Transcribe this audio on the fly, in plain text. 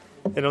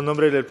En el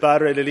nombre del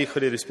Padre, del Hijo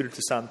y del Espíritu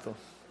Santo.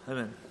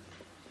 Amén.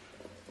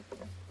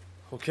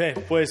 Ok,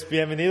 pues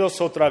bienvenidos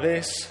otra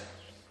vez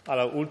a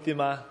la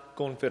última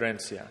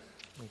conferencia.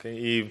 Okay,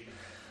 y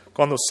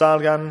cuando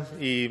salgan,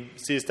 y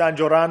si están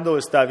llorando,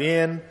 está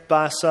bien,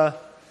 pasa.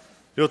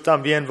 Yo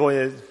también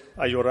voy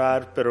a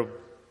llorar, pero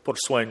por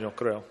sueño,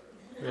 creo.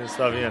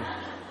 Está bien.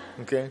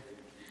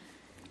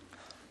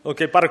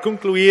 Ok, para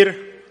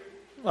concluir,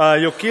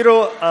 yo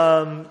quiero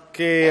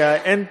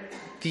que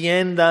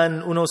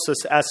entiendan unos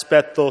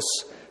aspectos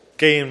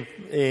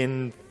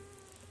que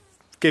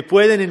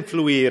pueden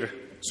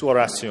influir su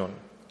oración.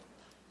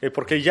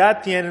 Porque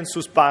ya tienen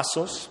sus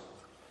pasos,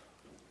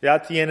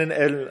 ya tienen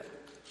el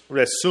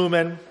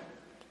resumen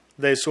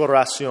de su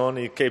oración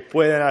y qué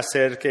pueden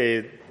hacer,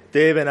 qué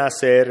deben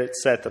hacer,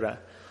 etc.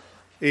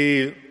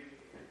 Y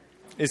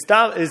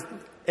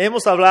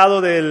hemos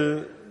hablado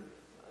de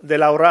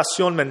la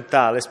oración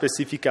mental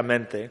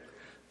específicamente,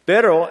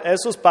 pero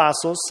esos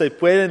pasos se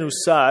pueden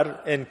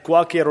usar en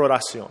cualquier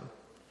oración.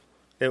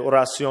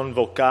 Oración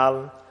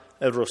vocal,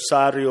 el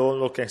rosario,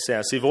 lo que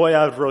sea. Si voy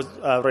a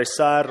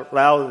rezar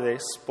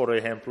laudes, por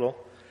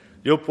ejemplo,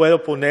 yo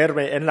puedo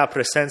ponerme en la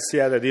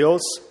presencia de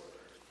Dios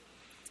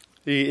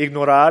y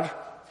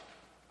ignorar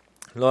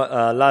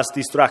las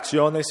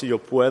distracciones y yo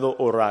puedo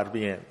orar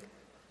bien.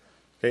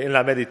 En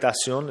la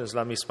meditación es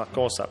la misma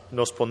cosa.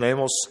 Nos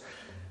ponemos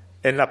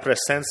en la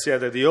presencia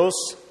de Dios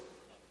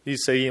y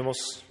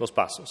seguimos los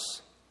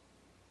pasos.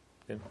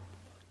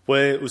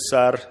 Puede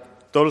usar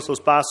todos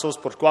los pasos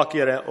por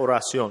cualquier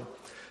oración,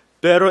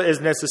 pero es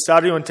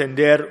necesario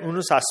entender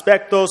unos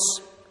aspectos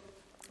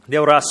de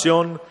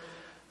oración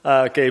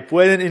que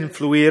pueden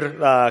influir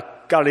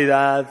la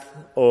calidad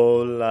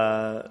o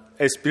la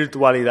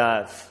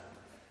espiritualidad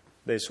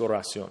de su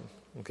oración.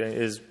 Okay?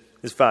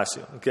 Es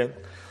fácil. Okay?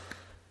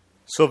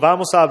 So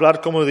vamos a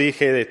hablar, como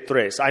dije, de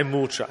tres. Hay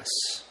muchos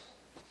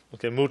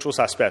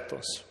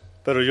aspectos.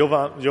 Pero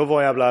yo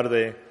voy a hablar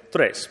de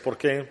tres. ¿Por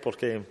qué?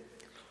 Porque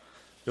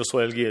yo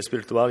soy el guía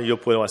espiritual y yo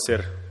puedo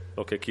hacer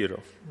lo que quiero.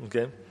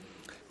 ¿Okay?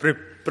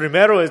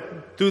 Primero es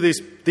tu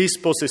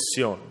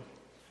disposición.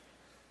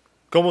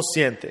 ¿Cómo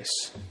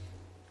sientes?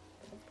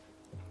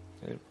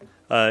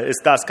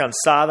 ¿Estás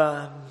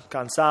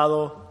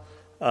cansado?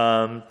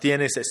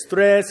 ¿Tienes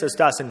estrés?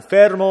 ¿Estás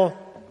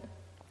enfermo?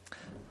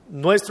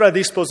 Nuestra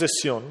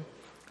disposición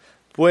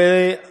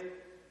puede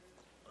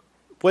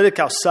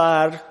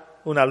causar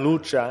una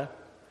lucha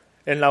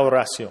en la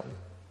oración.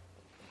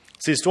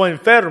 Si estoy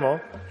enfermo,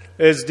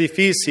 es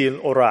difícil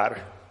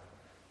orar,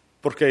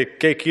 porque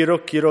 ¿qué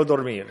quiero? Quiero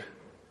dormir.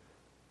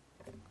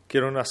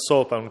 Quiero una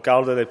sopa, un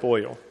caldo de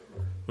pollo,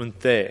 un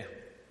té.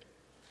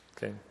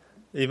 Okay.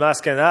 Y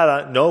más que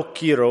nada, no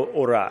quiero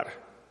orar,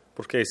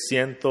 porque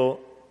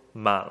siento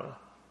mal.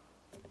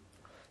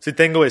 Si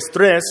tengo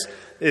estrés,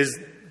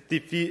 es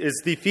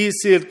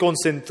difícil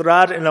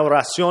concentrar en la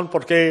oración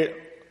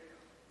porque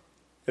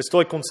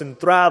estoy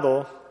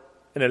concentrado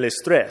en el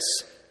estrés.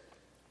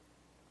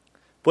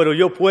 Pero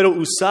yo puedo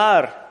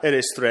usar el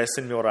estrés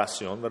en mi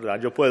oración, ¿verdad?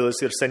 Yo puedo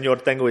decir,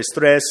 Señor, tengo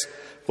estrés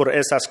por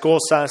esas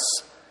cosas,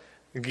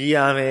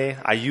 guíame,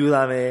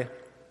 ayúdame,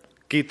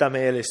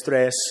 quítame el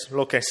estrés,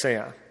 lo que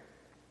sea,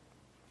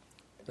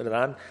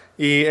 ¿verdad?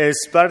 Y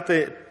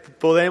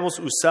podemos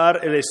usar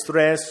el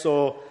estrés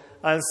o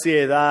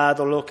ansiedad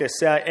o lo que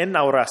sea en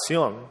la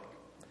oración,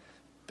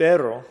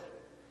 pero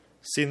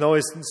si no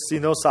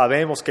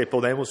sabemos que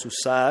podemos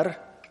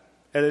usar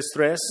el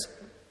estrés,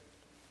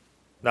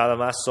 nada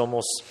más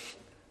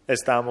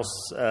estamos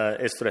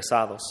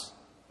estresados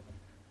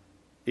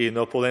y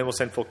no podemos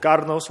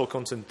enfocarnos o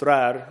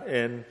concentrar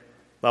en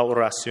la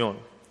oración.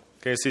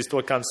 Que si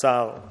estoy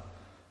cansado,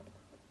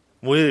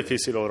 muy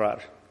difícil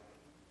orar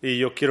y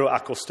yo quiero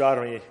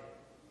acostarme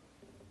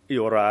y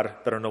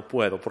orar, pero no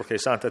puedo porque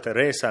Santa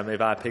Teresa me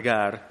va a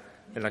pegar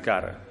en la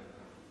cara.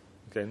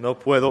 Okay, no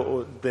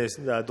puedo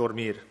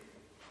dormir.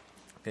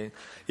 Okay.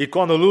 Y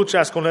cuando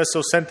luchas con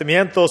esos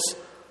sentimientos,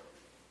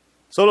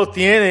 solo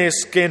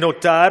tienes que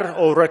notar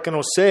o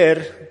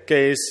reconocer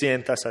que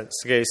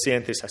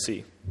sientes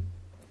así.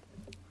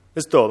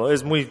 Es todo,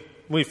 es muy,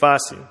 muy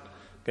fácil.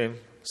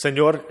 Okay.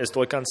 Señor,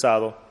 estoy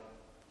cansado.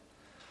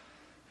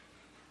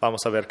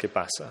 Vamos a ver qué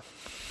pasa.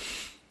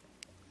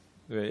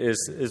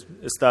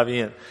 Está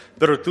bien,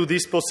 pero tu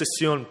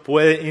disposición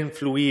puede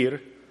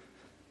influir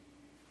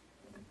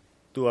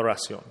tu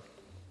oración,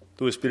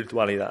 tu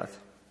espiritualidad.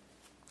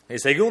 Y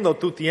segundo,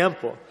 tu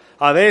tiempo.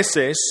 A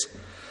veces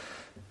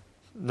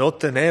no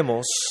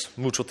tenemos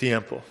mucho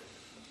tiempo.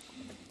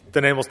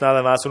 Tenemos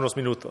nada más unos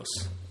minutos.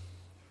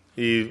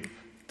 Y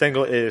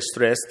tengo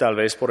estrés tal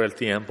vez por el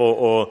tiempo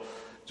o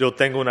yo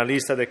tengo una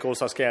lista de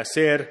cosas que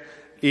hacer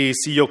y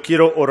si yo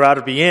quiero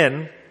orar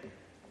bien,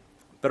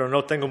 pero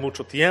no tengo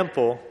mucho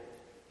tiempo,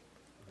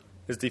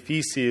 es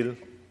difícil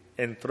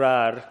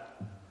entrar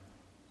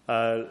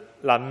a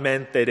la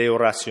mente de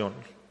oración,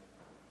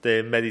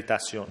 de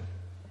meditación.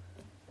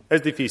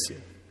 Es difícil,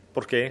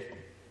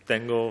 porque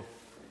tengo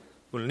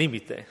un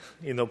límite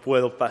y no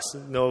puedo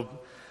pasar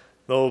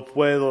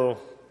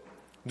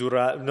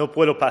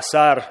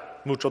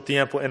mucho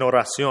tiempo en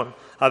oración.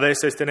 A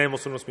veces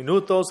tenemos unos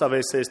minutos, a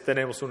veces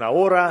tenemos una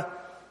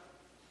hora,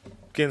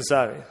 quién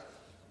sabe.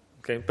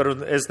 Okay.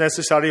 Pero es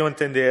necesario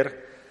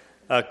entender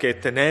que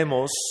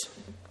tenemos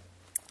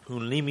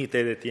un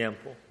límite de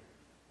tiempo,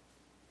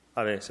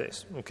 a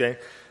veces. Okay.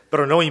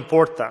 Pero no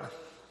importa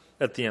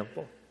el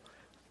tiempo.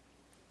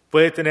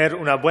 Puede tener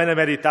una buena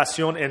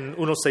meditación en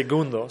unos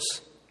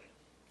segundos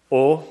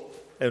o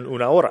en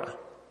una hora,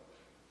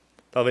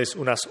 tal vez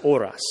unas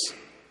horas.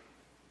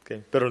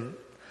 Okay. Pero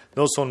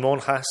no son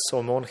monjas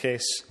o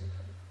monjes.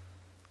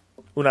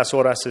 Unas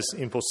horas es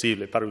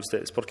imposible para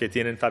ustedes porque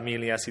tienen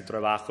familias y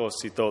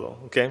trabajos y todo.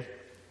 Okay.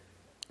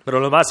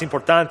 Pero lo más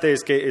importante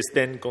es que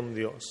estén con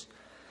Dios.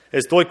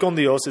 Estoy con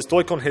Dios,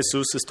 estoy con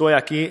Jesús, estoy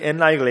aquí en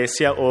la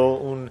iglesia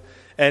o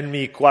en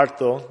mi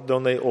cuarto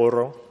donde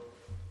oro.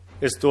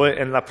 Estoy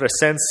en la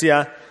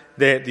presencia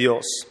de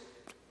Dios.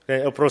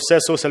 El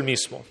proceso es el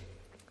mismo.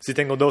 Si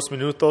tengo 2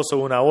 minutos o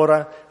una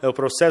hora, el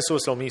proceso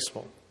es el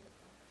mismo.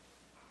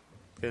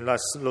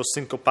 Los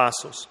 5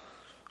 pasos.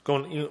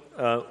 Con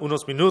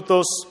unos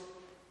minutos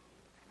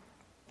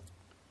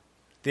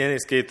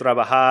tienes que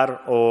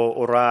trabajar o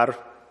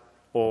orar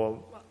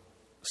o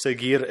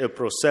seguir el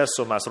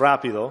proceso más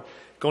rápido.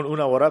 Con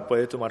una hora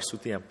puede tomar su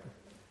tiempo.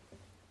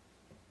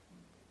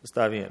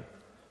 Está bien.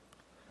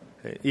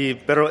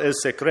 Pero el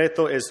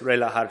secreto es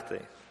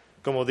relajarte.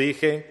 Como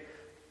dije,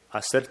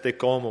 hacerte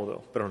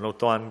cómodo, pero no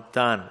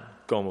tan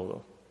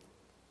cómodo.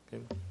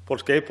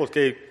 ¿Por qué?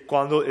 Porque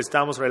cuando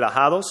estamos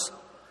relajados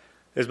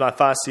es más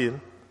fácil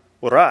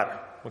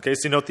orar. ¿Okay?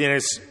 Si no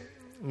tienes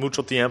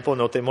mucho tiempo,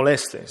 no te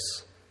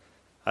molestes.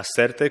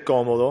 Hacerte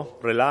cómodo,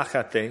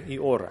 relájate y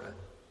ora.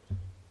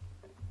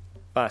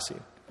 Fácil.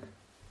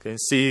 ¿Okay?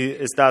 Si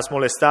estás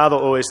molestado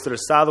o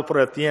estresado por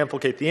el tiempo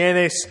que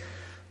tienes,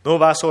 no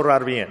vas a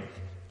orar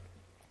bien.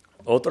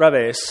 Otra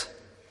vez,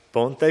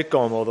 ponte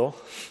cómodo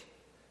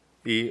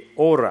y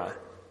ora.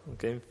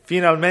 ¿Okay?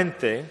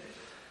 Finalmente,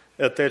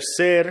 la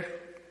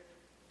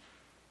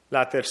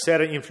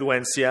tercera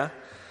influencia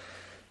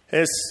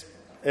es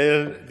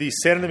el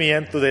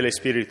discernimiento del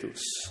Espíritu,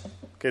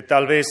 que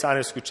tal vez han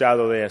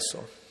escuchado de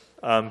eso.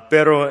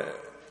 Pero,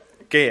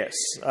 ¿qué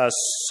es?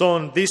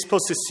 Son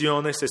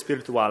disposiciones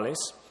espirituales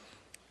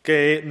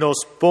que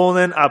nos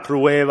ponen a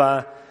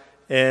prueba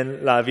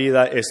en la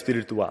vida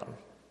espiritual.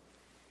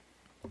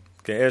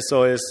 Que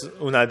eso es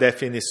una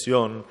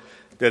definición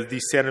del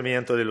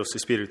discernimiento de los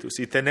espíritus.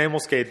 Y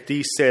tenemos que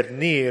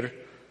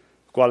discernir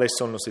cuáles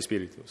son los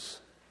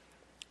espíritus.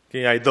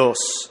 Aquí hay 2.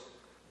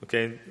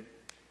 ¿Okay?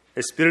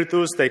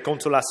 Espíritus de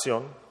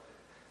consolación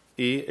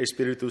y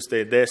espíritus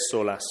de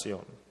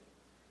desolación.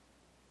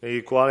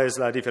 ¿Y cuál es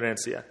la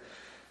diferencia?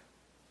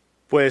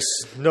 Pues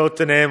no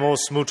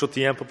tenemos mucho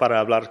tiempo para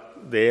hablar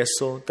de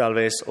eso. Tal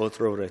vez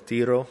otro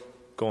retiro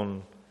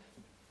conmigo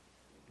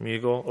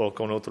o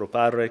con otro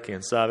padre,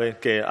 quién sabe,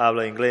 que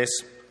habla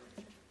inglés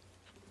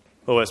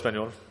o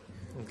español.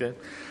 Okay.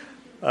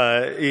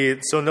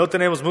 No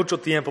tenemos mucho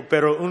tiempo,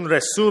 pero un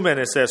resumen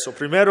es eso.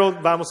 Primero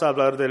vamos a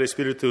hablar del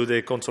espíritu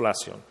de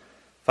consolación.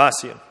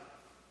 Fácil.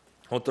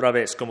 Otra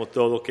vez, como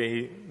todo lo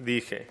que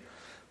dije.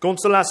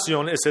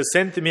 Consolación es el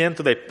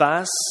sentimiento de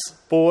paz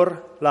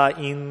por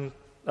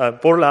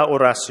la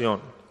oración.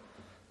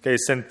 Que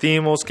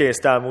sentimos que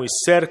está muy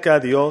cerca,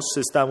 Dios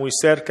está muy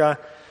cerca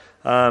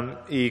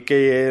y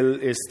que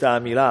Él está a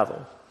mi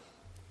lado.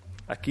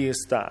 Aquí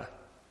está.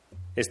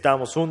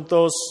 Estamos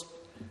juntos,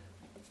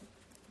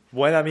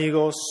 buen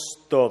amigos,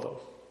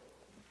 todo.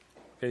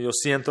 Que yo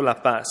siento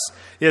la paz.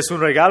 Y es un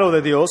regalo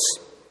de Dios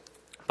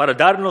para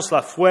darnos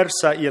la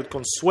fuerza y el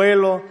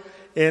consuelo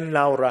en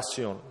la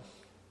oración.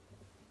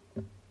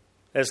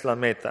 Es la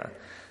meta.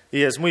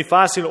 Y es muy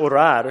fácil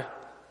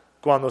orar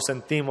cuando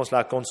sentimos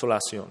la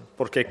consolación,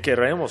 porque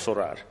queremos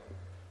orar.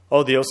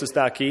 Oh, Dios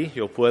está aquí,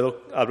 yo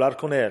puedo hablar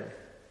con Él.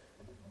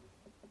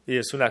 Y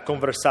es una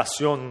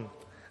conversación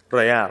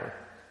real.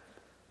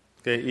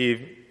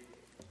 Y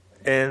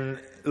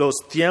en los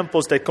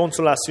tiempos de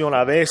consolación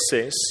a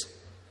veces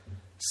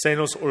se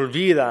nos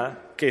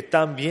olvida que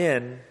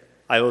también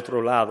hay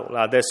otro lado,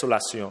 la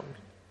desolación.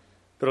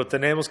 Pero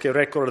tenemos que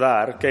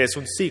recordar que es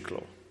un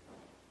ciclo.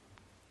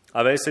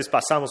 A veces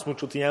pasamos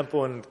mucho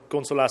tiempo en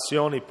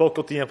consolación y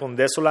poco tiempo en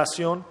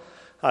desolación.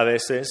 A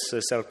veces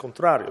es el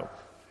contrario.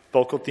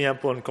 Poco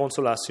tiempo en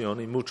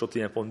consolación y mucho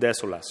tiempo en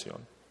desolación.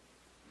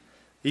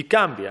 Y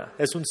cambia,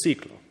 es un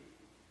ciclo.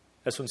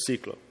 Es un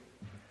ciclo.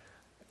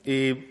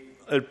 Y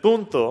el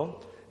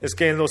punto es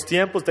que en los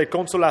tiempos de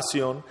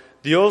consolación,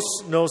 Dios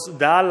nos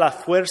da la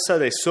fuerza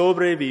de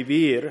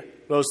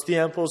sobrevivir los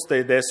tiempos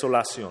de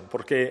desolación,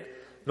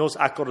 porque nos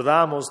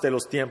acordamos de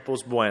los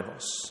tiempos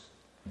buenos.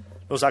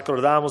 Nos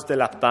acordamos de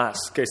la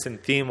paz que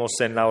sentimos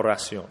en la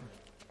oración.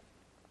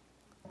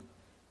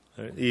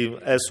 Y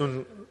es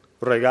un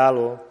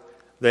regalo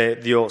de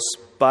Dios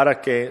para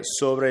que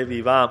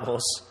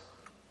sobrevivamos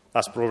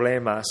los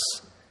problemas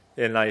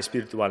en la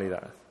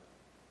espiritualidad.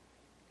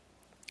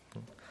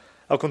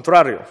 Al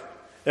contrario,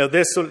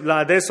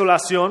 la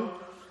desolación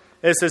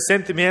es el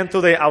sentimiento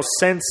de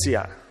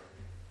ausencia.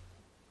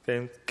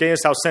 ¿Qué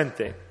es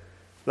ausente?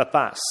 la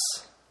paz,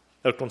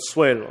 el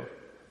consuelo,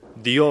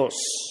 Dios.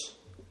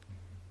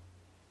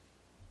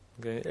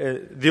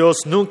 Okay.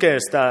 Dios nunca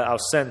está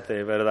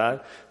ausente,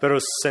 ¿verdad? Pero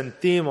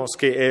sentimos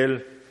que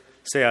Él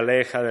se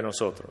aleja de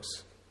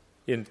nosotros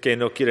y que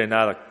no quiere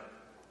nada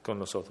con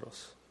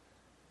nosotros.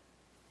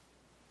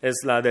 Es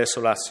la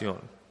desolación.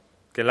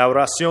 Que la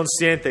oración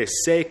siente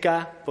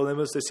seca,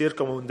 podemos decir,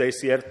 como un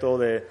desierto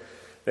del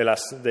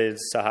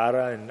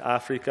Sahara en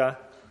África.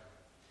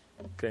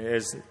 Que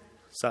es,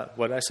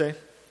 what did I say?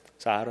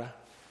 Sahara.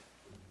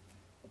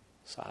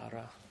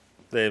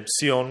 De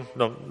Sion,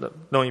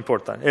 no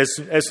importa.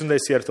 Es un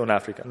desierto en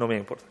África, no me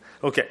importa.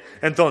 Ok,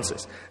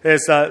 entonces,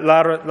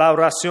 la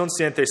oración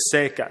siente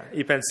seca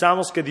y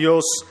pensamos que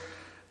Dios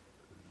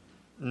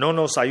no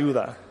nos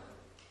ayuda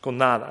con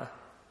nada.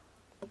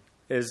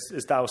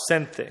 Está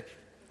ausente.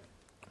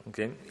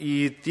 Okay.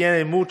 Y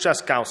tiene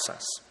muchas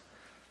causas.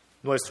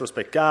 Nuestros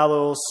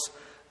pecados,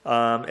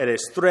 el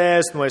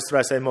estrés,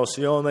 nuestras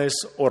emociones,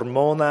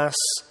 hormonas,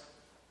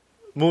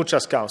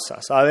 muchas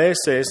causas. A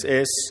veces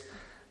es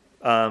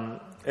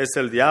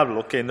el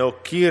diablo que no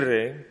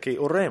quiere que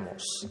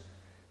oremos,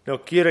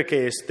 no quiere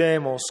que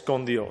estemos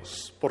con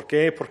Dios. ¿Por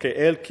qué? Porque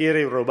Él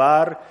quiere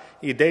robar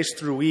y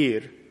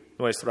destruir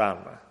nuestra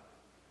alma.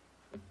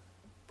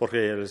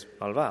 Porque Él es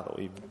malvado,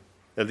 y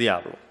el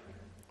diablo,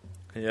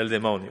 y el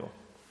demonio.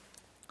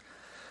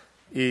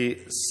 Y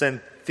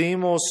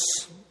sentimos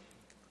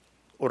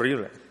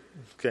horrible.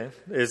 ¿Okay?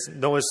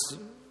 No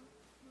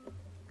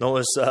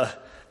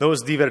es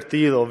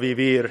divertido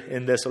vivir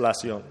en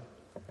desolación.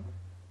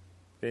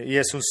 Y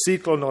es un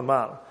ciclo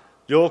normal.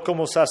 Yo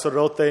como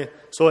sacerdote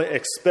soy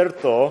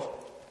experto,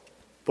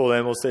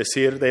 podemos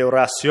decir, de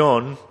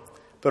oración,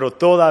 pero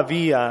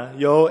todavía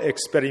yo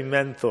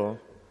experimento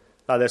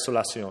la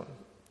desolación.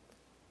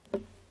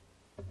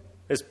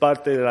 Es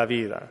parte de la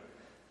vida.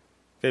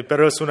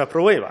 Pero es una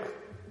prueba.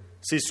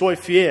 Si soy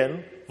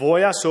fiel,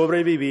 voy a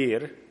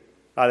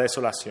sobrevivir a la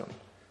desolación.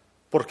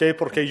 ¿Por qué?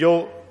 Porque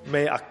yo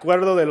me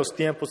acuerdo de los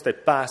tiempos de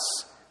paz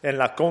en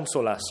la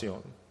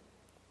consolación.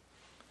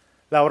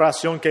 La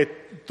oración que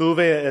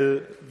tuve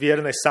el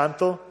Viernes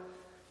Santo,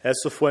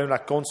 eso fue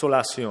una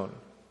consolación.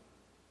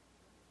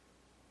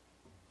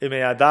 Y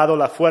me ha dado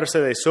la fuerza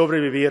de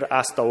sobrevivir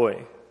hasta hoy.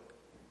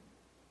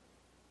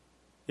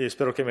 Y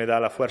espero que me da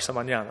la fuerza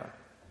mañana,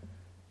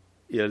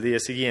 y el día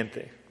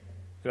siguiente,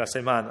 y la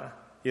semana,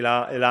 y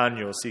el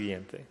año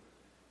siguiente.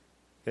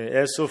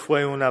 Eso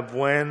fue un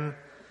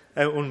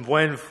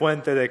buen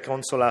fuente de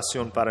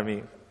consolación para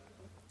mí.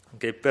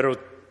 Pero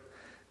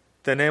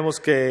tenemos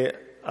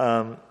que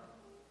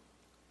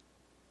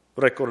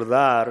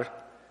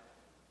recordar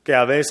que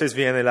a veces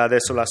viene la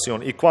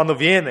desolación. Y cuando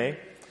viene,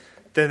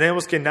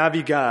 tenemos que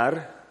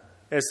navegar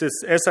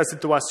esa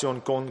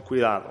situación con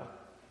cuidado.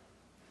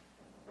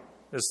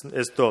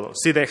 Es todo.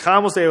 Si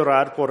dejamos de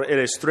orar por el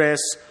estrés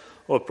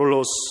o por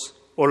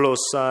los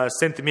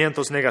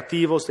sentimientos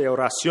negativos de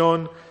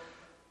oración,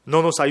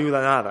 no nos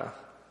ayuda nada,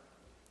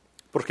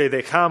 porque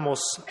dejamos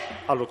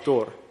al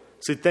doctor.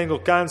 Si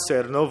tengo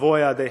cáncer, no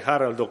voy a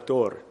dejar al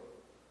doctor.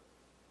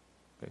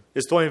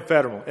 Estoy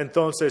enfermo,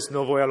 entonces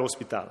no voy al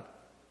hospital.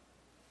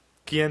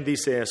 ¿Quién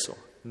dice eso?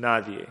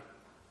 Nadie.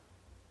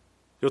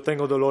 Yo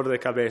tengo dolor de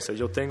cabeza,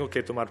 yo tengo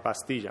que tomar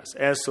pastillas.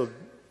 Eso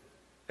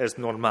es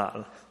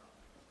normal.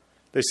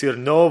 Decir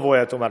no voy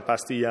a tomar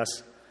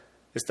pastillas,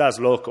 estás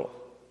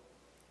loco.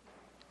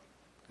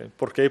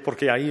 ¿Por qué?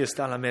 Porque ahí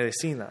está la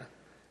medicina,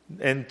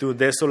 en tu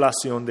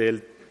desolación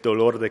del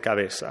dolor de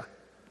cabeza.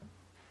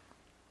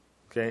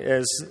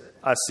 Es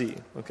así.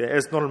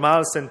 Es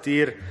normal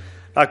sentir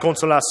la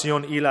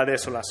consolación y la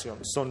desolación.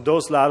 Son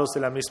dos lados de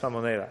la misma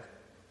moneda.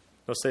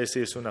 No sé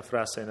si es una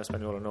frase en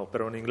español o no,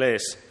 pero en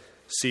inglés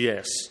sí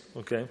es.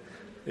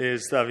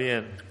 Está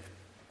bien.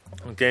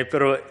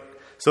 Pero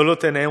solo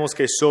tenemos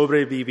que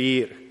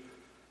sobrevivir,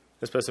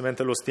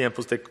 especialmente en los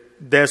tiempos de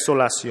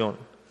desolación,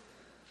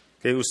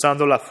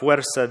 usando la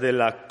fuerza de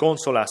la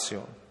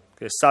consolación,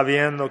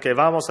 sabiendo que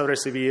vamos a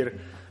recibir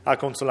la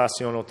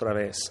consolación otra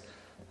vez.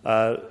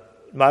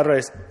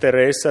 Madre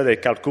Teresa de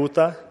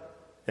Calcuta,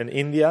 en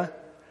India,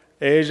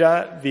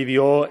 ella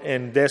vivió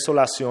en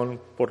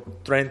desolación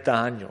por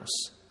 30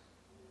 años.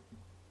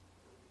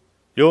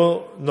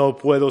 Yo no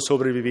puedo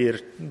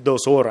sobrevivir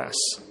 2 horas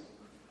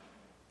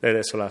de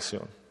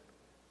desolación,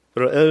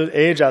 pero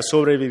ella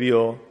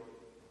sobrevivió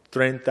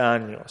 30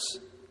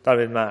 años, tal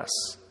vez más,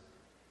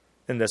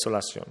 en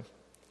desolación.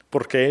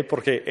 ¿Por qué?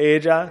 Porque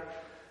ella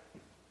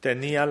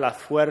tenía la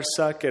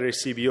fuerza que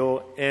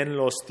recibió en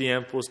los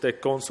tiempos de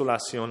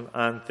consolación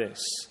antes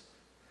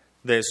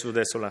de su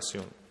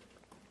desolación.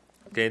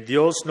 Que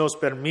Dios nos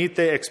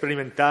permite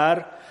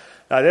experimentar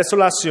la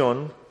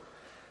desolación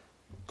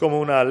como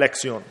una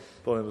lección,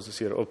 podemos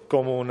decir, o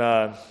como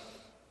una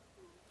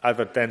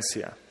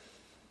advertencia.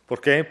 ¿Por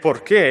qué?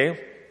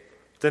 Porque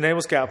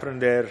tenemos que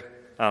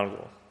aprender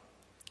algo.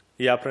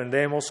 Y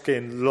aprendemos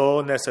que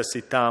lo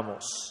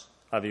necesitamos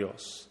a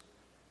Dios.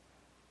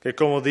 Que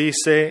como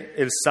dice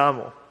el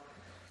Salmo,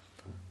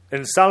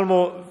 en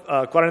Salmo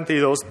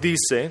 42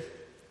 dice: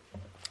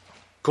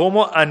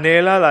 ¿cómo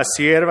anhela la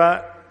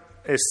sierva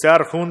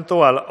estar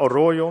junto al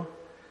arroyo.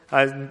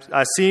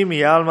 Así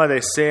mi alma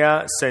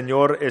desea,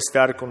 Señor,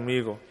 estar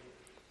conmigo.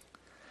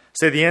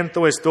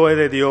 Sediento estoy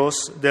de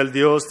Dios, del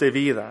Dios de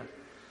vida.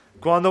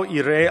 ¿Cuándo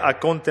iré a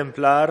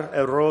contemplar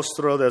el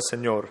rostro del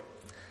Señor?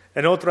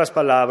 En otras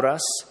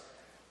palabras,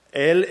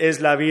 Él es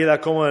la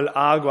vida como el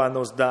agua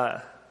nos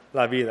da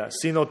la vida.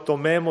 Si no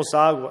tomamos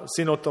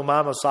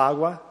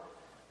agua,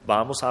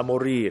 vamos a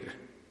morir.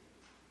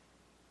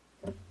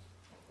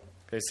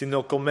 Si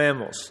no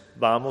comemos,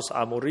 vamos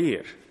a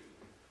morir.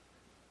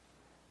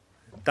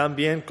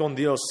 También con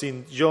Dios,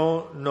 si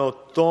yo no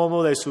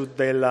tomo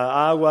del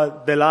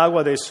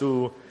agua de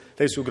su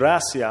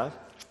gracia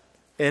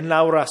en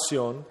la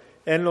oración,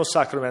 en los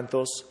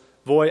sacramentos,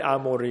 voy a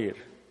morir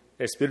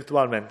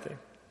espiritualmente.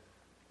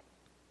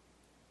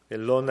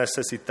 Lo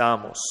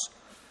necesitamos.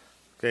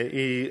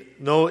 Y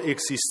no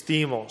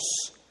existimos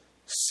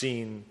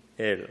sin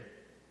Él.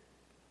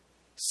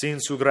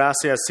 Sin su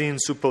gracia, sin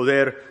su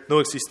poder,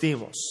 no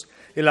existimos.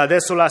 Y la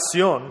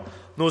desolación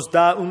nos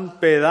da un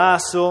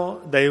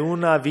pedazo de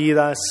una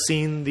vida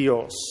sin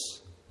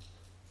Dios.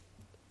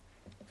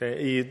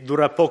 Y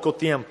dura poco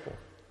tiempo.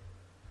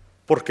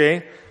 ¿Por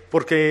qué?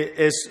 Porque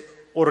es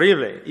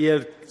horrible. Y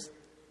Él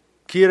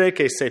quiere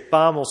que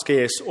sepamos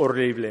que es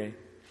horrible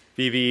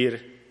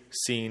vivir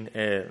sin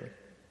Él.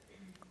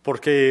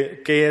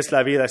 Porque, ¿qué es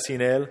la vida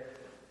sin Él?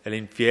 El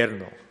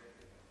infierno.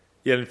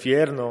 Y el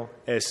infierno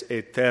es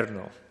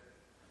eterno.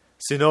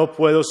 Si no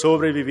puedo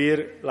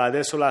sobrevivir la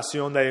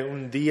desolación de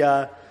un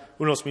día,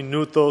 unos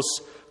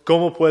minutos,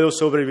 ¿cómo puedo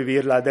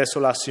sobrevivir la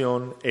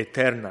desolación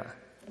eterna?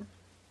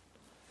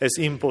 Es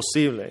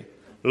imposible,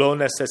 lo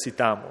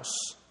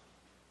necesitamos.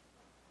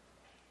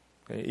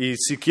 Y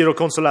si quiero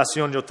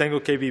consolación, yo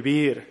tengo que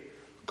vivir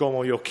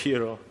como yo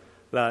quiero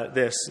la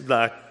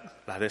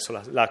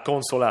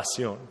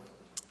consolación.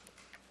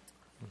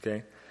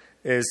 ¿Okay?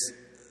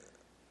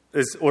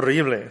 Es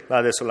horrible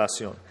la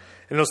desolación.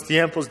 En los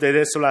tiempos de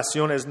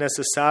desolación es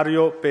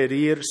necesario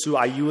pedir su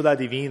ayuda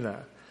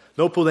divina.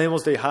 No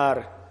podemos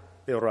dejar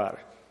de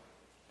orar.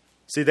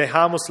 Si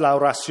dejamos la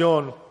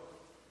oración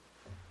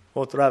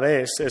otra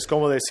vez, es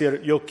como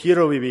decir, yo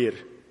quiero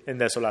vivir en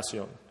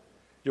desolación.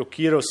 Yo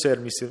quiero ser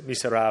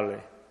miserable.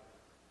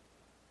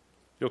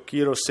 Yo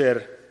quiero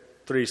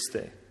ser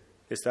triste,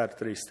 estar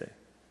triste.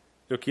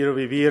 Yo quiero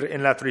vivir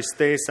en la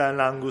tristeza, en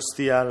la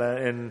angustia,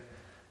 en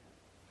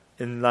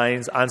la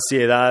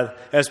ansiedad.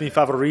 Es mi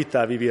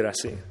favorita vivir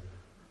así.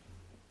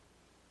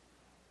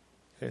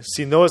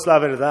 Si no es la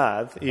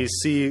verdad y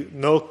si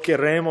no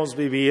queremos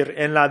vivir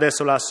en la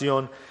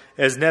desolación,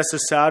 es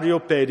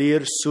necesario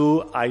pedir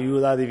su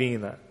ayuda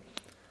divina,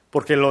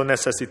 porque lo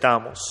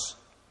necesitamos.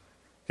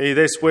 Y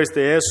después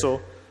de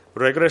eso,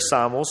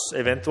 regresamos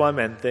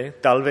eventualmente,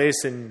 tal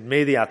vez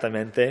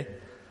inmediatamente,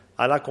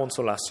 a la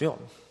consolación.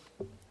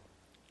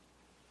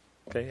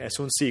 ¿Okay? Es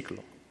un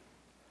ciclo.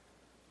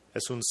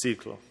 Es un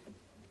ciclo.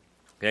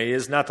 Y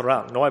es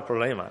natural, no hay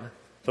problema.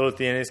 Solo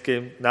tienes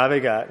que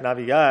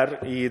navegar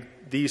y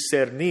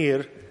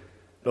discernir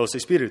los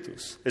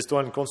espíritus.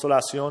 Estoy en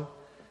consolación,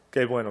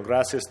 qué bueno,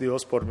 gracias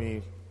Dios por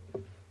mi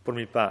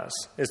paz.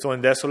 Estoy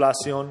en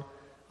desolación,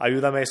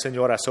 ayúdame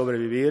Señor a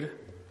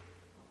sobrevivir.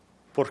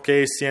 ¿Por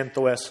qué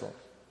siento eso?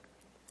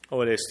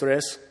 O el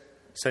estrés,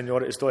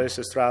 Señor, estoy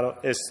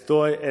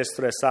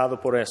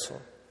estresado por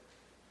eso.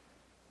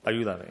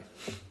 Ayúdame.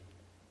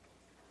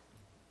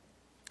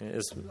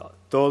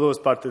 Todo es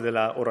parte de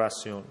la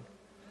oración.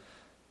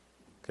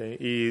 ¿Okay?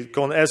 Y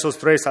con esos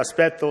tres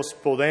aspectos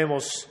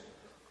podemos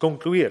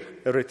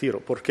concluir el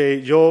retiro,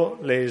 porque yo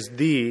les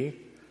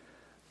di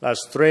las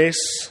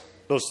tres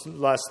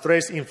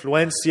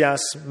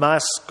influencias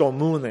más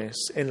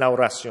comunes en la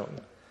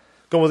oración.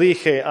 Como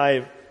dije,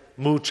 hay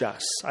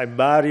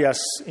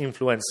varias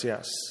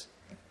influencias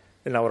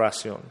en la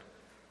oración.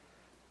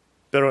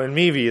 Pero en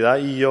mi vida,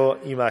 y yo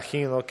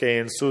imagino que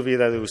en su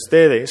vida de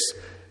ustedes,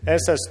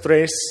 esas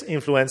tres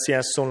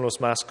influencias son los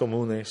más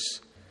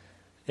comunes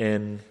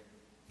en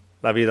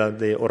la vida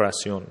de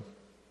oración.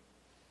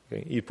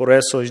 ¿Okay? Y por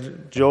eso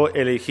yo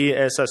elegí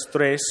esas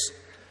tres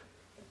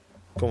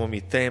como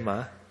mi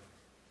tema,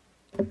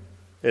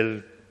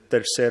 el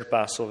tercer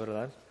paso,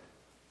 ¿verdad?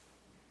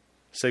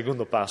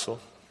 Segundo paso.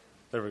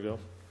 There we go.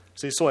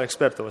 Sí, soy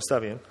experto, está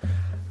bien.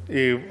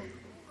 Y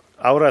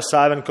ahora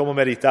saben cómo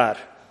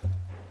meditar.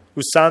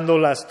 Usando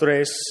las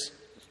tres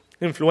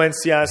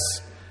influencias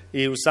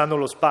y usando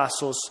los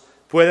pasos,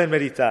 pueden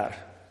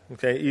meditar.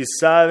 ¿Okay? Y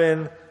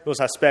saben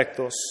los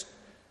aspectos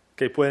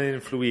que pueden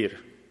influir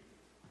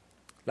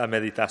la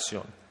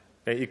meditación.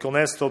 ¿Okay? Y con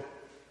esto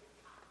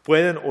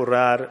pueden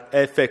orar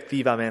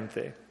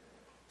efectivamente,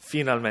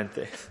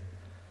 finalmente.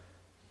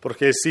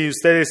 Porque si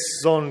ustedes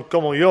son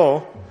como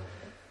yo,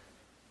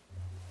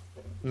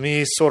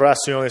 mis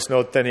oraciones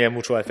no tenían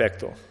mucho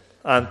efecto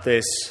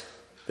antes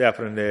de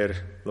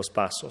aprender los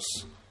pasos.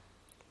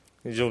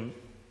 Yo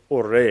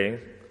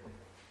oré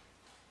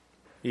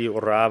y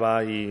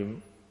oraba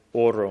y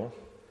oro,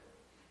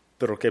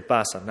 pero ¿qué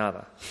pasa?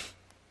 Nada.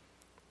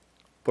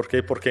 ¿Por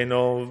qué? Porque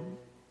no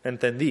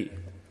entendí.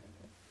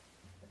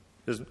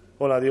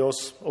 hola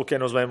Dios, ok,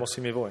 nos vemos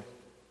y me voy.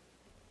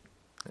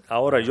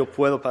 Ahora yo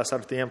puedo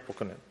pasar tiempo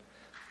con Él.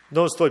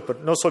 No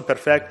soy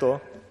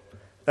perfecto,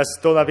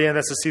 todavía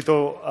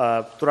necesito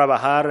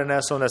trabajar en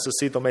eso,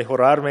 necesito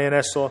mejorarme en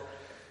eso,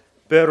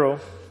 pero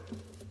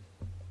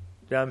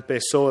ya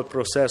empezó el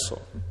proceso,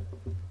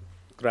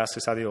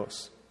 gracias a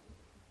Dios.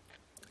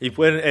 Y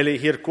pueden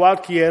elegir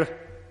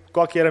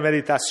cualquier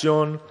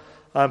meditación.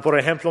 Por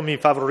ejemplo, mi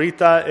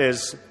favorita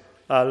es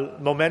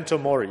Memento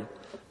Mori.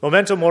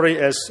 Memento Mori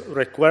es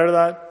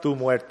recuerda tu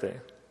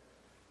muerte.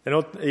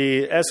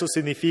 Y eso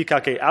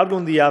significa que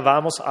algún día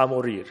vamos a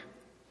morir.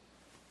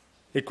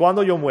 Y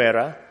cuando yo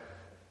muera,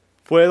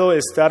 puedo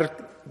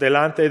estar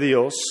delante de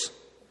Dios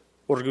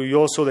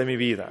orgulloso de mi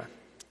vida,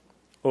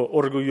 o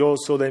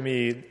orgulloso de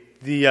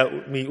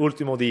mi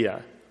último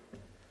día.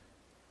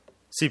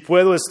 Si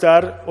puedo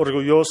estar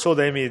orgulloso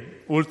de mi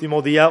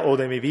último día o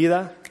de mi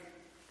vida,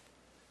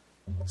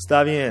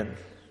 está bien,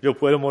 yo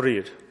puedo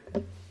morir.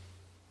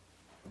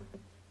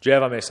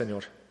 Llévame,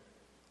 Señor.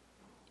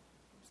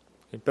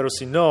 Pero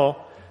si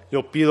no,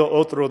 yo pido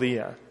otro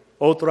día,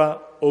 otra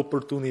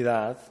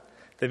oportunidad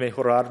de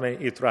mejorarme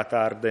y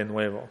tratar de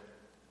nuevo.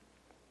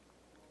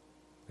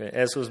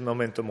 Eso es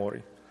Memento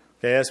Mori.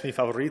 Es mi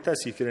favorita,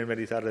 si quieren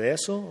meditar de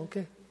eso, ok.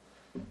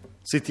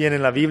 Si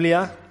tienen la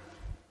Biblia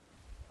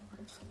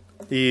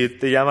y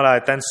te llama la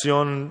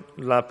atención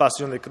la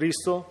pasión de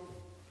Cristo,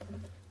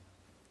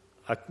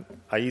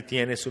 ahí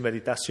tiene su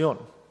meditación.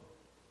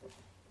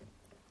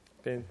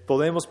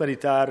 Podemos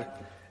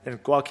meditar en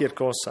cualquier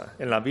cosa,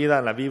 en la vida,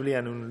 en la Biblia,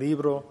 en un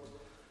libro,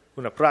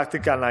 una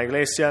práctica en la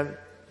iglesia.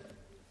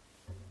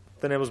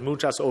 Tenemos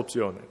muchas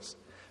opciones,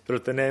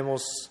 pero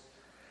tenemos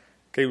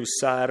que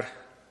usar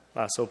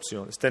las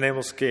opciones.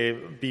 Tenemos que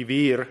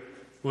vivir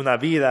una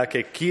vida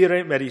que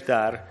quiere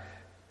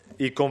meditar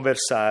y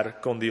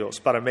conversar con Dios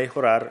para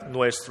mejorar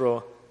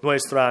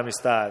nuestra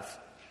amistad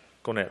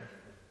con Él.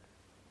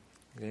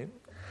 ¿Okay?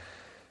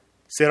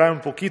 Será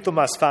un poquito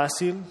más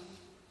fácil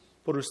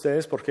por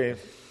ustedes porque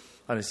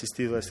han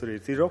asistido a este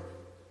retiro,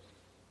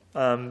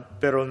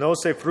 pero no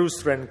se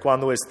frustren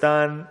cuando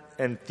están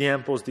en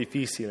tiempos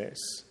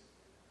difíciles.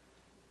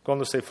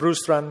 Cuando se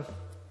frustran,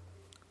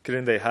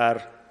 quieren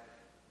dejar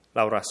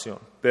la oración,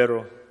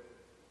 pero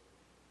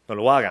no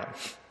lo hagan.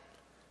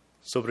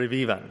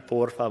 Sobrevivan,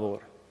 por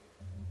favor,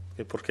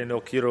 porque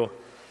no quiero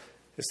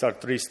estar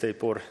triste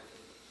por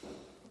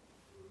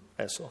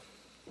eso.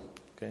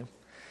 ¿Okay?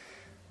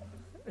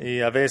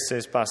 Y a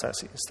veces pasa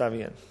así, está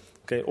bien.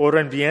 Okay,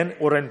 oren bien,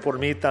 oren por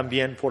mí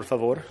también, por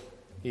favor.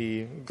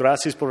 Y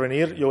gracias por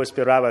venir. Yo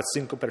esperaba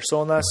 5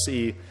 personas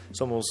y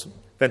somos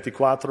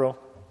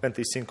 24,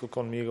 25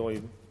 conmigo.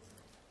 Y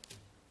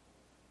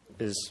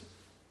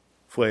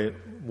fue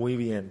muy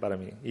bien para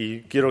mí.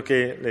 Y quiero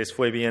que les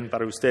fue bien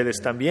para ustedes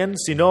también.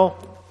 Si no,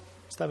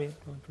 está bien.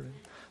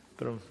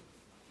 Pero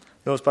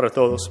no es para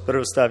todos,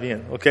 pero está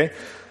bien. ¿Okay?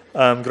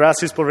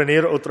 Gracias por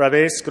venir otra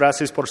vez.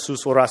 Gracias por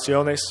sus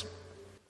oraciones.